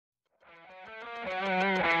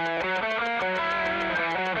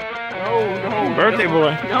Birthday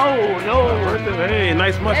boy. No. Birthday. Hey,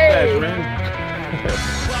 nice mustache, man.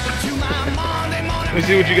 Let me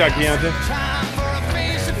see what you got, Keontay.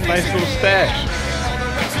 Nice little stash.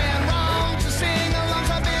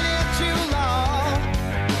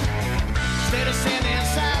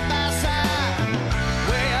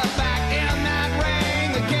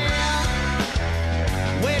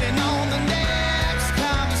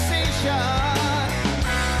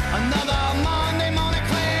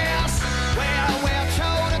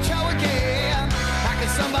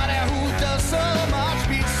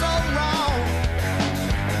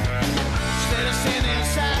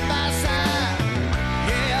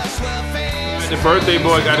 The birthday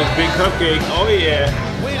boy got his big cupcake. Oh yeah.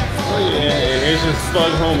 Here's his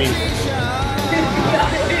slug homie.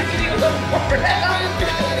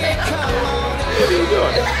 What are you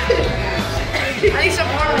doing? I need some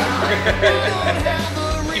parm.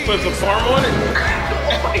 You put some parm on it?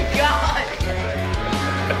 Oh my god.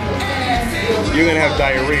 You're gonna have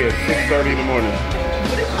diarrhea at 6:30 in the morning.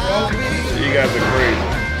 You guys are crazy.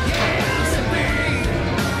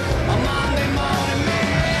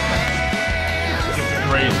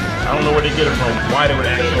 Crazy. I don't know where they get it from. Why they would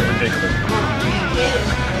act so ridiculous.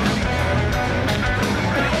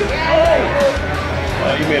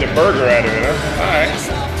 Oh, you made a burger out of it, huh? Alright.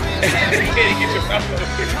 Get your mouth over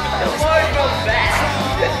here.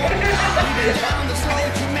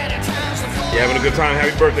 You having a good time?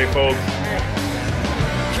 Happy birthday, folks.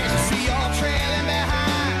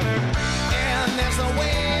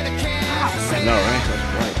 I know, right?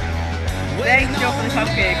 That's right. Thanks, Joe, for the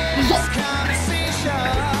cupcake.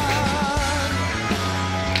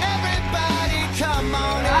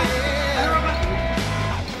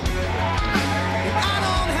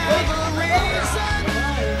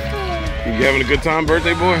 You having a good time,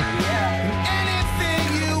 birthday boy?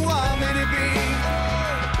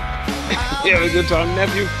 You having a good time,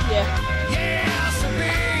 nephew? Yeah.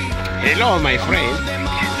 Hello, my friend.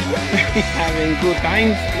 Having good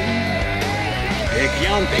times?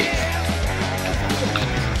 Keontay.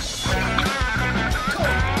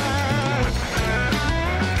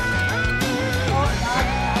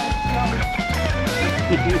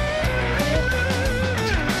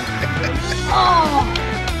 Oh!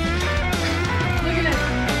 Look at this.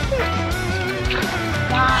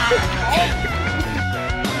 Wow.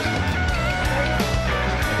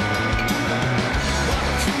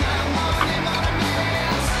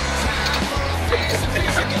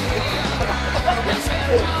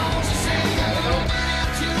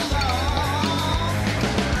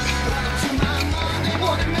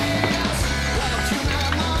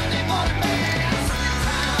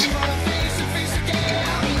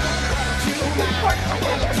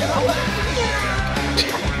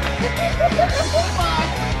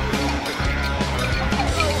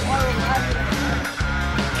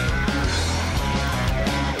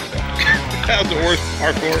 That was the worst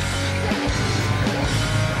parkour.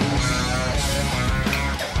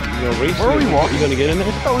 You gonna race? Where are we walking? You gonna get in there? I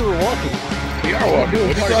thought we were walking. We are walking.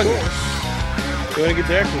 What are you talking about? You wanna get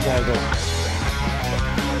the exercise on.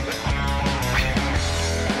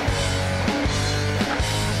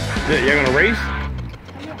 You're gonna race?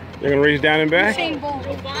 You're gonna race down and back?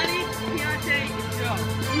 Jovanni, Keontay,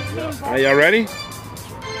 Joe. Are y'all ready?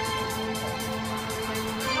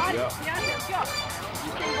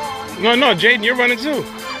 No, Jayden, you're running too.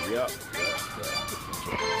 Yeah.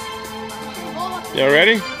 Y'all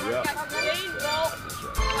ready? Yeah.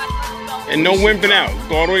 And no wimping out.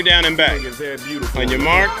 Go all the way down and back. On your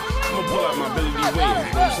mark. I'm gonna pull out my Billy D wave, you know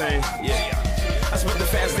what I'm saying? Yeah. Just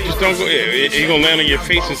don't go. Yeah, you're gonna land on your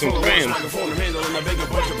face with some fans.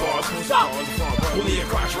 Fully a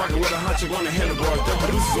crash rocket with a hunch on the handlebars. The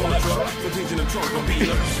producers on the truck, the things in the trunk gon' be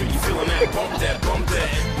up. You feeling that? Bump that, bump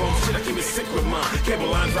that. Bump shit, I keep it sick with mine.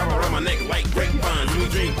 Cable lines wrap around my neck like grapevines.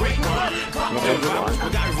 We drink great wine. Pop them bottles,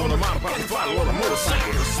 but guys on the model, pop the throttle on a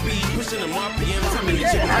motorcycle. Speed, pushing them RPM, time in the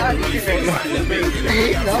chicken, really fast, riding the baby.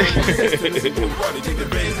 Take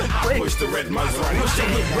the Benz, I push the red Maserati.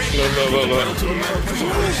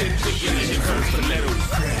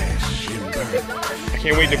 I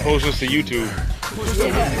can't wait to post this to YouTube.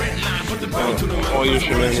 All your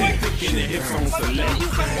shenanigans.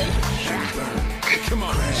 Come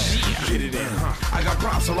on, get it in. I got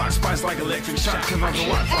props to rock spice like electric shock. Cause I'm the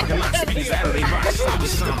rock, fucking knock speeds out of they box. Stop the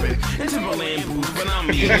stomping. And Timberland boots, but I'm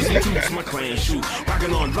using toots, my clan shoe.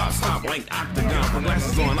 Rocking on drop stop like octagon. Put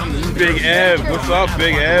glasses on, I'm the new Big Ev, what's up,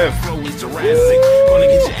 Big Ev?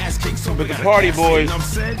 With the party boys.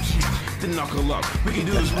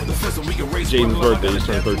 Jayden's birthday, he's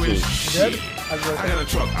turning 13. I got a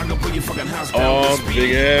truck, I can put your fucking house down. Oh,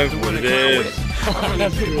 big F, what it is. I'm in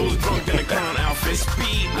pit bulls drunk in a clown outfit.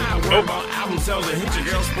 Speed, not worry about album sales and hit your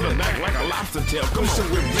girl, split her back like a lobster tail. Come on,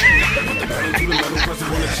 with me. Put the pedal to the metal, press it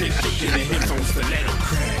when the chick shaking the hips on stiletto.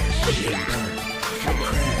 Crash, and burn. Come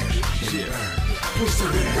on, crash, and burn. Push to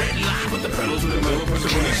the red line, put the pedal to the metal, press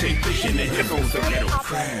it when the chick shaking the hips on stiletto.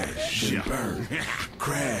 Crash, and burn.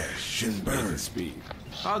 Crash, and burn. Speed.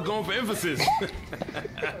 I'm going for emphasis.